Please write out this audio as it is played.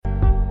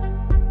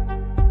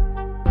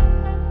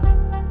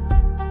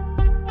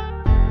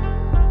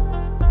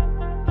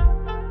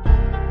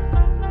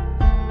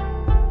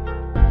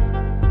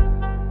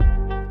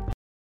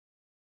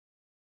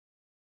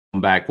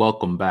Welcome back.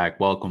 Welcome back.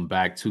 Welcome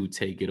back to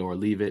Take It or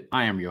Leave It.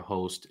 I am your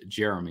host,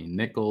 Jeremy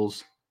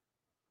Nichols.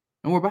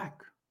 And we're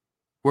back.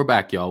 We're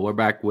back, y'all. We're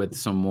back with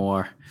some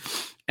more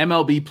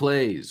MLB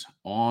plays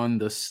on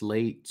the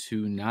slate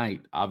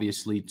tonight.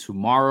 Obviously,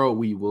 tomorrow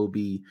we will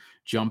be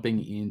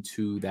jumping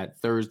into that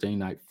Thursday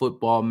night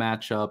football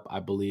matchup. I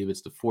believe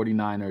it's the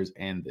 49ers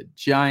and the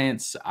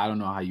Giants. I don't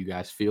know how you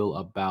guys feel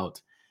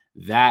about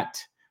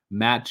that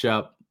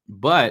matchup,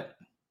 but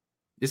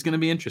it's going to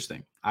be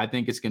interesting. I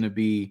think it's going to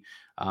be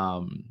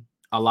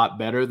a lot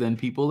better than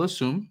people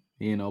assume.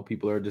 You know,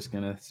 people are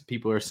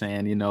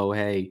saying,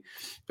 hey,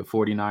 the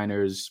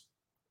 49ers,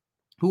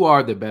 who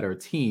are the better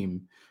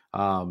team,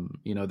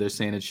 they're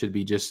saying it should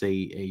be just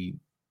a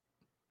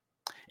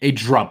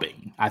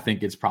drubbing. I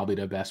think it's probably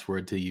the best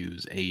word to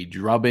use, a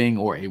drubbing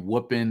or a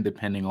whooping,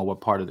 depending on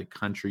what part of the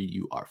country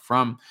you are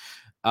from.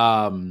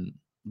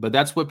 But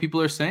that's what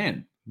people are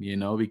saying,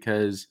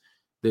 because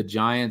the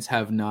Giants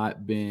have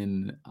not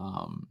been,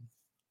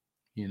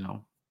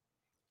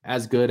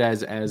 as good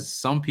as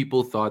some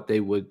people thought they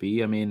would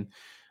be. I mean,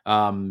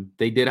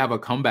 they did have a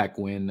comeback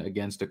win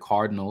against the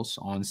Cardinals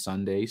on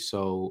Sunday,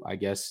 so I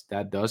guess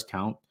that does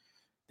count.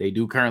 They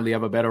do currently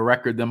have a better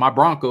record than my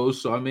Broncos,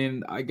 so I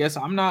mean, I guess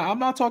I'm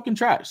not talking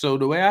trash. So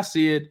the way I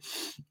see it,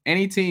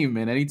 any team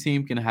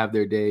can have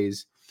their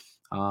days,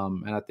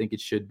 and I think it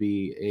should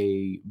be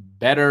a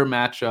better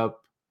matchup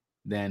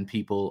than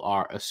people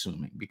are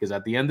assuming, because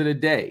at the end of the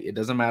day, it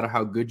doesn't matter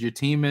how good your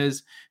team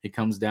is. It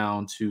comes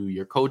down to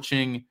your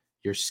coaching,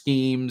 your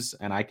schemes.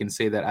 And I can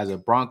say that as a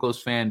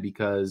Broncos fan,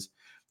 because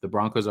the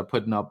Broncos are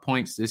putting up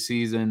points this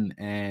season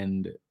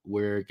and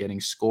we're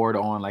getting scored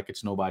on like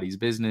it's nobody's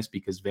business,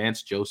 because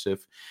Vance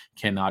Joseph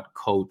cannot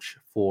coach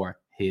for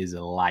his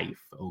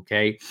life.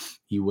 Okay.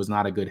 He was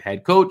not a good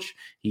head coach.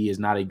 He is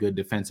not a good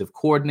defensive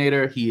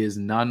coordinator. He is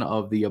none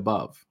of the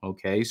above.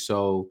 Okay.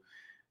 So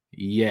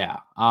yeah.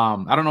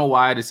 I don't know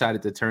why I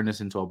decided to turn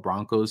this into a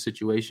Broncos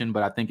situation,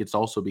 but I think it's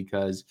also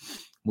because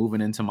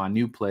moving into my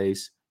new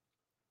place,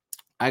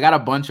 I got a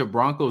bunch of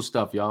Broncos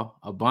stuff, y'all.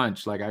 A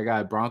bunch. Like, I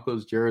got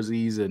Broncos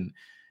jerseys and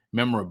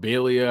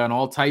memorabilia and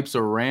all types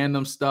of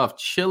random stuff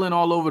chilling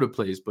all over the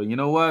place. But you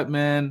know what,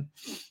 man?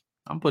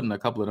 I'm putting a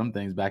couple of them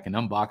things back in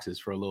them boxes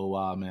for a little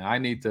while, man. I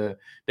need to.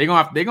 They're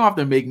gonna have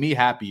to make me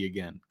happy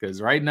again,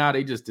 because right now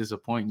they just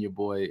disappoint your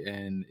boy,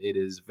 and it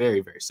is very,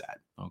 very sad.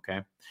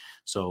 Okay,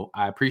 so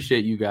I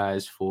appreciate you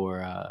guys for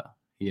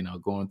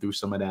going through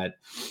some of that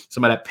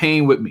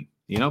pain with me,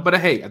 But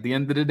hey, at the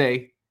end of the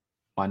day,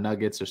 my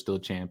Nuggets are still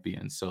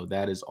champions, so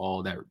that is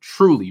all that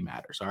truly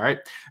matters. All right,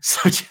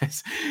 so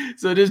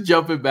just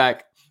jumping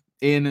back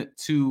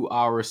into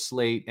our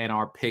slate and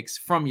our picks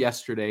from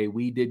yesterday,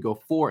 we did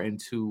go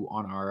 4-2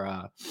 on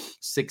our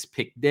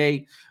 6-pick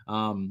day.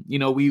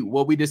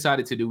 What we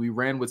decided to do, we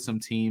ran with some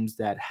teams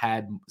that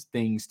had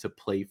things to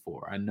play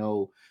for. I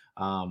know.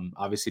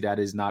 Obviously that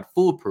is not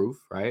foolproof,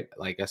 right?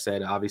 Like I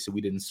said, obviously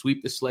we didn't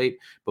sweep the slate,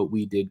 but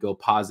we did go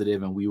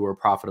positive and we were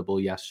profitable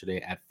yesterday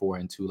at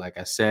 4-2, like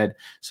I said.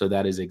 So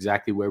that is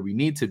exactly where we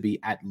need to be,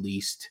 at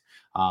least.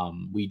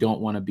 We don't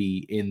want to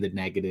be in the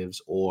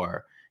negatives,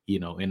 or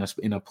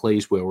in a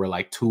place where we're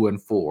like 2-4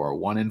 or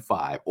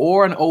 1-5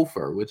 or an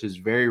offer, which is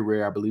very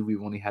rare. I believe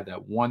we've only had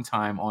that one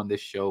time on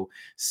this show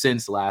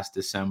since last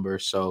December.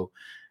 So,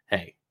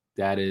 hey,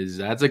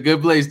 that's a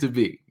good place to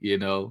be.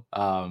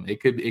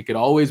 It could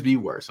always be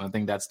worse. And I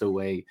think that's the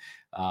way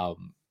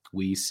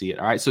we see it.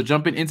 All right. So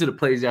jumping into the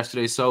plays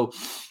yesterday. So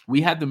we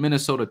had the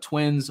Minnesota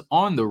Twins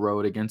on the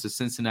road against the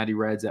Cincinnati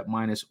Reds at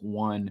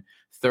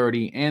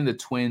 -130, and the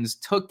Twins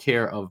took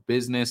care of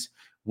business,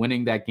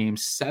 winning that game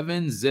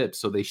 7-0.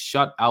 So they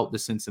shut out the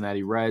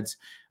Cincinnati Reds.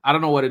 I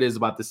don't know what it is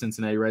about the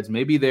Cincinnati Reds.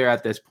 Maybe they're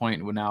at this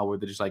point now where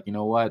they're just like, you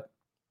know what?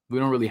 We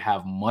don't really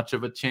have much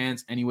of a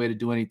chance anyway to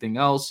do anything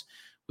else.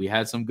 We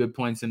had some good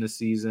points in the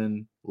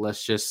season.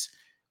 Let's just,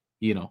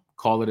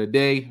 call it a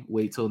day,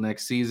 wait till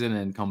next season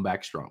and come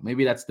back strong.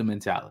 Maybe that's the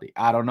mentality.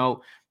 I don't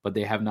know, but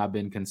they have not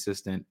been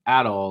consistent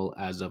at all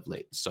as of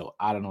late. So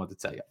I don't know what to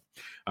tell you.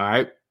 All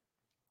right.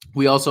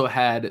 We also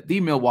had the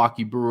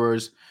Milwaukee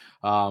Brewers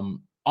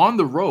on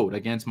the road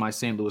against my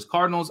St. Louis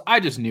Cardinals.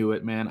 I just knew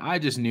it, man. I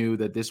just knew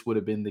that this would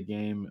have been the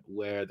game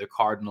where the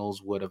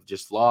Cardinals would have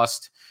just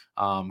lost,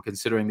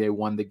 considering they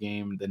won the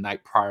game the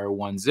night prior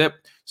 1-0.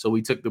 So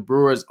we took the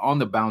Brewers on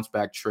the bounce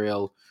back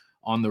trail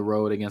on the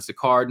road against the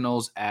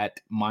Cardinals at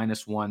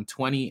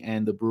 -120,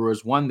 and the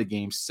Brewers won the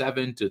game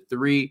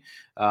 7-3.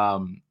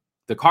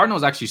 The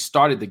Cardinals actually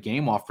started the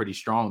game off pretty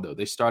strong, though.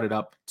 They started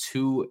up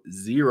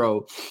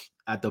 2-0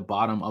 at the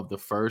bottom of the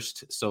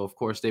first. So, of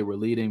course, they were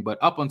leading, but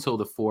up until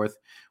the fourth,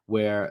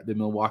 where the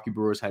Milwaukee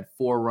Brewers had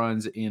 4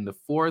 runs in the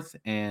fourth,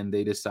 and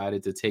they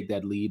decided to take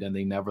that lead, and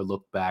they never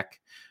looked back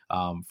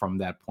from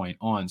that point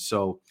on.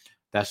 So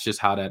that's just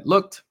how that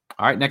looked.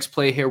 All right, next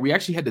play here. We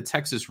actually had the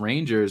Texas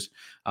Rangers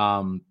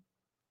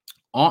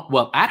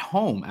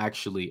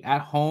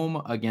at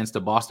home against the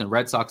Boston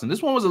Red Sox. And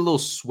this one was a little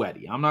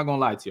sweaty. I'm not going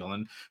to lie to y'all.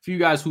 And for you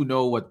guys who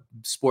know what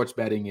sports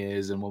betting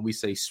is, and when we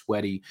say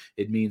sweaty,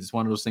 it means it's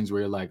one of those things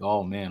where you're like,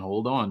 oh man,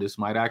 hold on, this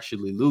might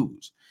actually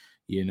lose.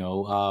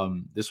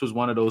 This was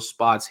one of those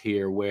spots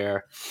here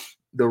where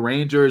the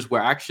Rangers were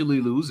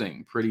actually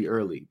losing pretty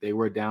early. They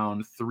were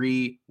down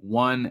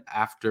 3-1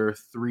 after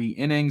 3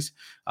 innings.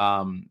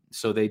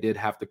 So they did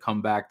have to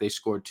come back. They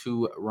scored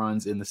 2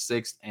 runs in the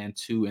sixth and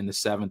 2 in the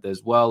seventh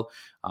as well.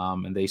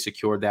 And they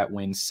secured that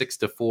win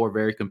 6-4.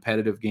 Very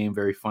competitive game,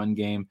 very fun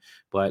game,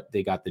 but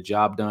they got the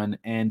job done.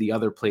 And the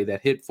other play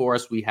that hit for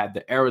us, we had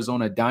the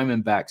Arizona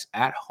Diamondbacks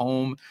at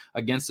home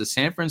against the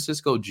San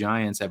Francisco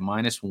Giants at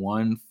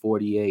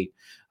 -148.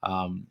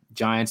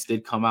 Giants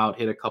did come out,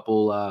 hit a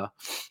couple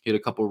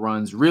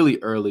runs really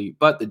early,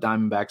 but the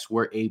Diamondbacks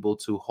were able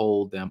to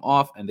hold them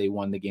off, and they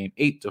won the game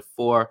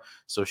 8-4.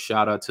 So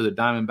shout out to the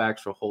Diamondbacks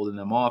for holding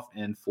them off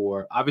and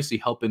for obviously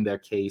helping their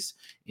case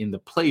in the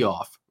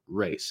playoff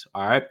race.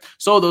 All right.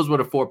 So those were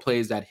the 4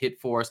 plays that hit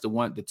for us.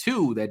 The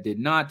 2 that did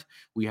not,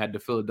 we had the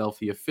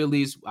Philadelphia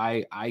Phillies.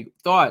 I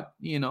thought,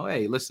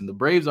 hey, listen, the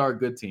Braves are a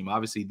good team,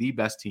 obviously the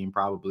best team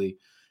probably.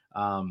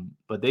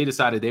 But they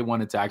decided they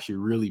wanted to actually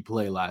really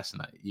play last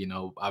night.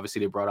 Obviously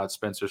they brought out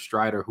Spencer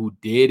Strider, who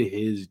did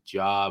his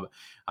job.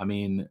 I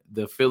mean,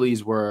 the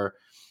Phillies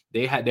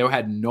they had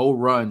no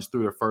runs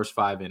through the first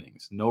 5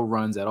 innings, no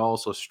runs at all.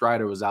 So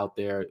Strider was out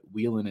there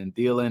wheeling and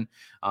dealing.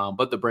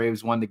 But the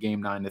Braves won the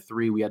game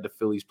 9-3. We had the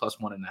Phillies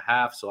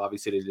 +1.5. So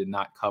obviously they did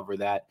not cover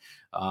that.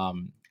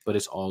 But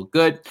it's all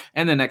good.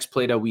 And the next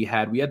play that we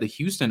had the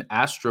Houston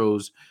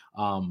Astros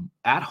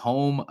at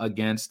home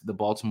against the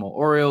Baltimore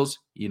Orioles.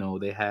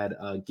 They had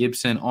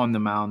Gibson on the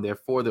mound there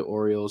for the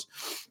Orioles.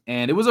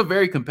 And it was a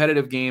very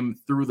competitive game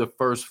through the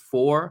first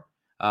 4.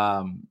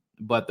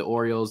 But the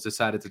Orioles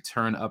decided to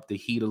turn up the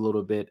heat a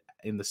little bit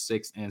in the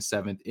 6th and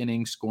 7th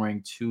innings,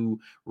 scoring 2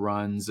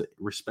 runs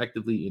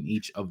respectively in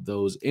each of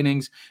those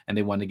innings, and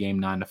they won the game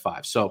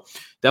 9-5. So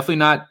definitely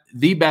not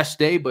the best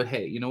day, but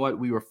hey, you know what?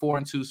 We were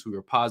 4-2, so we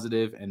were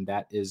positive, and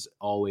that is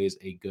always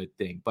a good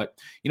thing. But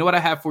you know what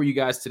I have for you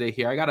guys today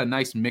here? I got a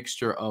nice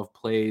mixture of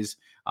plays.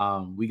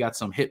 We got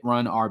some hit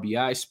run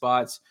RBI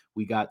spots.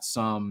 We got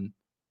some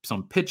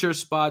pitcher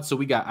spots.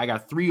 So I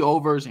got 3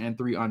 overs and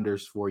 3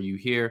 unders for you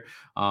here.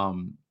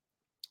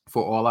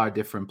 For all our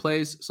different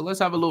plays. So let's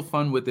have a little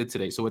fun with it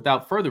today. So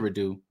without further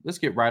ado, let's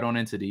get right on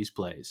into these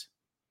plays.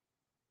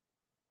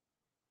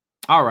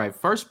 All right,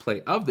 first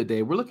play of the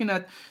day. We're looking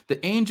at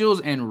the Angels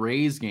and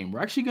Rays game. We're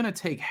actually going to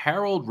take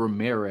Harold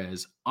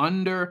Ramirez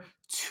under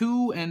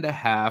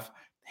 2.5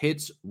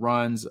 hits,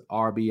 runs,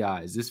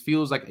 RBIs. This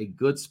feels like a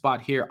good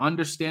spot here.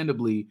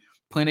 Understandably,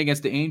 playing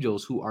against the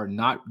Angels, who are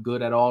not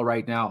good at all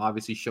right now.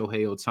 Obviously,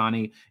 Shohei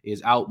Ohtani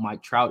is out.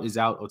 Mike Trout is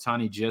out.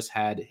 Ohtani just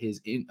had his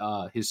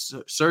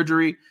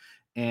surgery.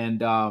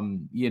 And, I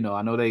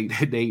know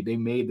they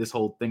made this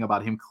whole thing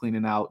about him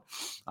cleaning out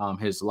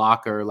his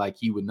locker, like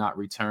he would not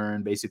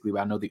return, basically.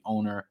 But I know the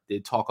owner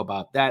did talk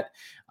about that.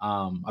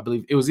 I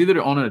believe it was either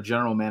the owner or the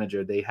general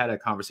manager. They had a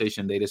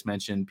conversation. They just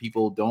mentioned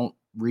people don't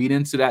read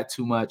into that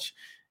too much.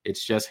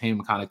 It's just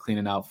him kind of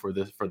cleaning out for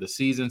the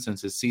season,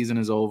 since his season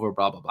is over,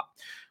 blah, blah, blah.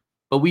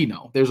 But we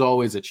know there's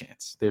always a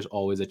chance. There's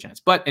always a chance.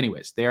 But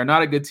anyways, they are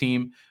not a good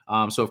team.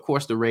 So, of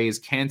course, the Rays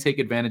can take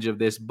advantage of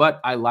this. But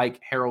I like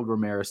Harold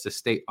Ramirez to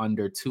stay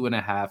under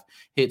 2.5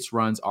 hits,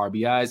 runs,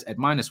 RBIs at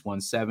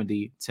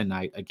 -170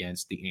 tonight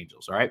against the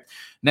Angels. All right.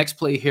 Next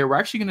play here, we're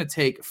actually going to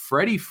take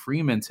Freddie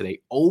Freeman today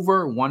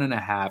over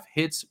 1.5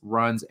 hits,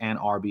 runs, and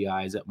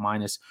RBIs at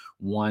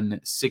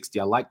 -160.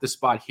 I like the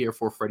spot here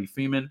for Freddie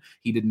Freeman.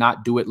 He did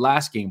not do it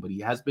last game, but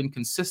he has been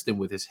consistent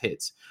with his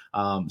hits.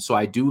 So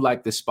I do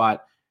like this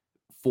spot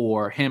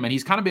for him, and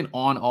he's kind of been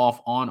on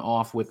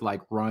off with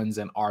like runs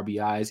and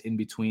RBIs in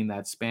between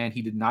that span.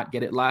 He did not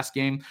get it last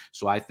game,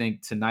 so I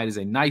think tonight is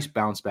a nice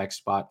bounce back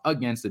spot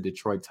against the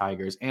Detroit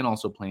Tigers, and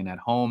also playing at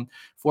home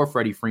for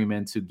Freddie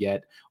Freeman to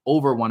get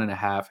over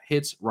 1.5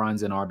 hits,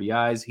 runs, and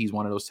RBIs. He's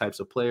one of those types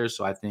of players,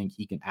 so I think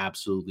he can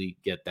absolutely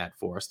get that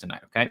for us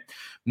tonight. Okay,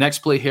 next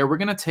play here, we're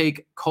gonna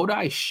take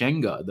Kodai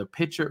Senga, the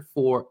pitcher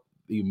for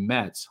the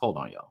Mets. Hold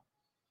on, y'all.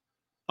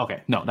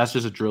 Okay, no, that's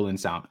just a drilling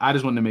sound. I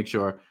just wanted to make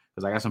sure,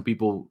 because I got some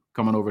people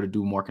coming over to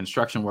do more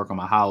construction work on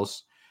my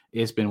house.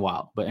 It's been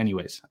wild. But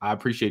anyways, I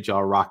appreciate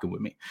y'all rocking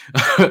with me.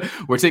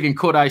 We're taking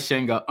Kodai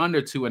Senga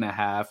under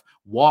 2.5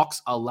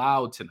 walks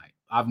allowed tonight.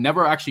 I've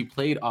never actually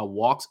played a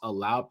walks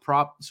allowed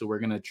prop, so we're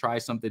going to try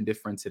something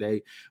different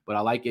today. But I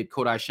like it.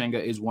 Kodai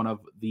Senga is one of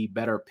the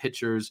better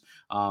pitchers,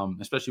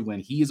 especially when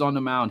he's on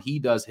the mound. He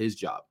does his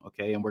job,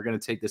 okay? And we're going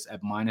to take this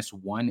at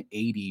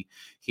 -180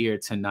 here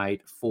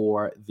tonight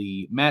for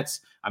the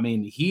Mets. I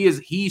mean,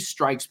 he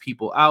strikes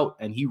people out,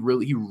 and he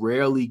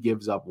rarely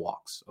gives up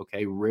walks,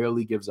 okay?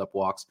 Rarely gives up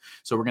walks.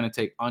 So we're going to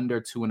take under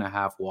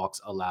 2.5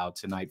 walks allowed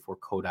tonight for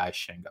Kodai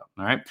Senga,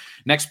 all right?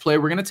 Next play,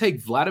 we're going to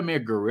take Vladimir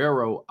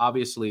Guerrero,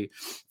 obviously.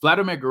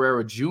 Vladimir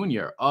Guerrero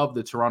Jr. of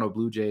the Toronto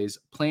Blue Jays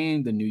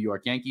playing the New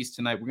York Yankees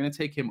tonight. We're going to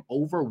take him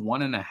over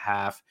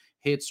 1.5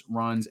 hits,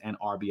 runs, and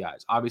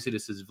RBIs. Obviously,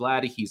 this is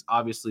Vladdy. He's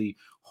obviously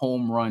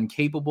home run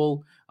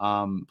capable,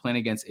 playing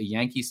against a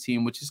Yankees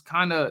team, which is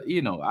kind of,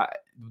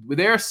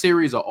 their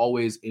series are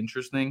always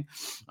interesting.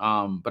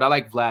 But I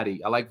like Vladdy.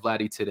 I like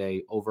Vladdy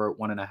today over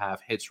 1.5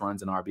 hits,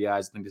 runs, and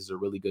RBIs. I think this is a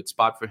really good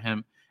spot for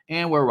him,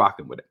 and we're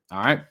rocking with it.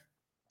 All right.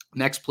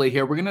 Next play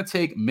here, we're going to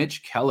take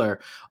Mitch Keller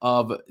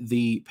of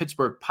the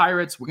Pittsburgh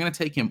Pirates. We're going to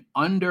take him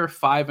under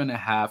 5.5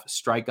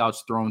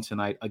 strikeouts thrown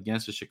tonight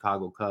against the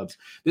Chicago Cubs.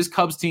 This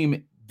Cubs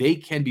team, they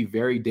can be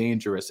very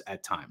dangerous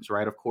at times,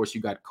 right? Of course,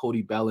 you got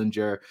Cody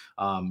Bellinger.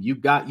 You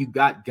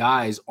got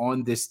guys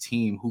on this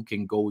team who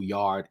can go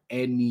yard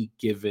any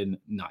given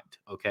night,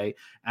 okay?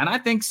 And I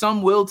think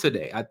some will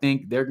today. I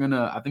think they're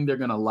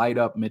gonna light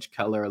up Mitch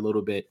Keller a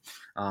little bit.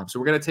 So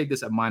we're gonna take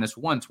this at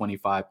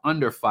 -125,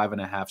 under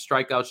 5.5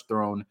 strikeouts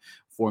thrown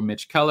for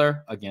Mitch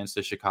Keller against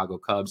the Chicago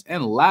Cubs.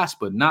 And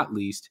last but not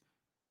least,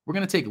 we're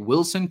going to take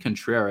Wilson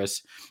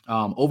Contreras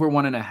over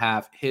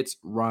 1.5 hits,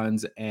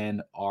 runs,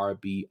 and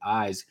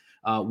RBIs.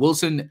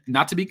 Wilson,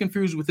 not to be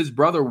confused with his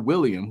brother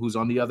William, who's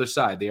on the other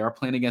side. They are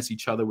playing against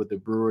each other with the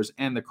Brewers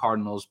and the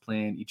Cardinals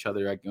playing each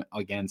other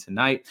again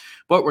tonight.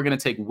 But we're going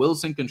to take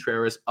Wilson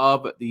Contreras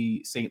of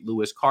the St.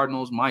 Louis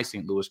Cardinals, my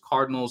St. Louis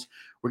Cardinals.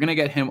 We're going to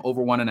get him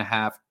over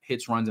 1.5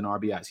 hits, runs, and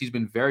RBIs. He's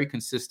been very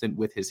consistent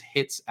with his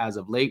hits as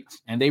of late,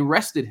 and they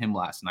rested him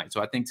last night.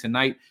 So I think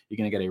tonight you're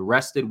going to get a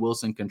rested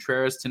Wilson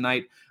Contreras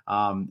tonight.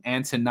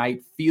 And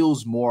tonight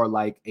feels more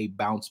like a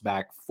bounce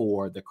back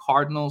for the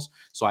Cardinals.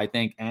 So I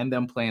think, and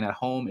them playing at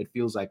home, it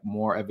feels like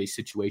more of a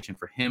situation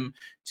for him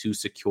to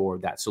secure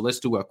that. So let's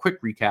do a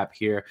quick recap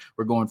here.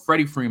 We're going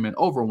Freddie Freeman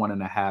over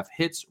 1.5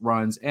 hits,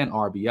 runs, and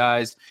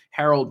RBIs.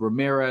 Harold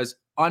Ramirez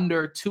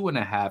under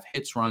 2.5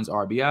 hits, runs,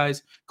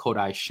 RBIs.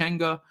 Kodai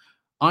Senga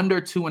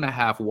under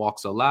 2.5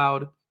 walks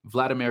allowed.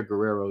 Vladimir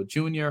Guerrero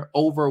Jr.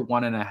 over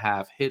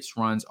 1.5 hits,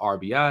 runs,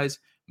 RBIs.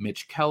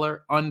 Mitch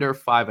Keller under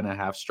 5.5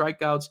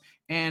 strikeouts,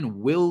 and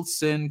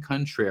Wilson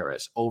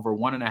Contreras over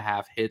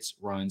 1.5 hits,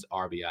 runs,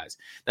 RBIs.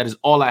 That is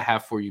all I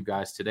have for you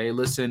guys today.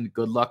 Listen,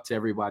 good luck to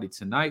everybody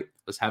tonight.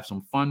 Let's have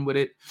some fun with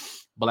it.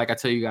 But like I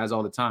tell you guys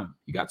all the time,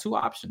 you got two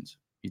options.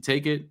 You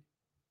take it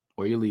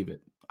or you leave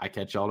it. I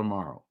catch y'all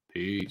tomorrow.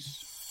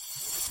 Peace.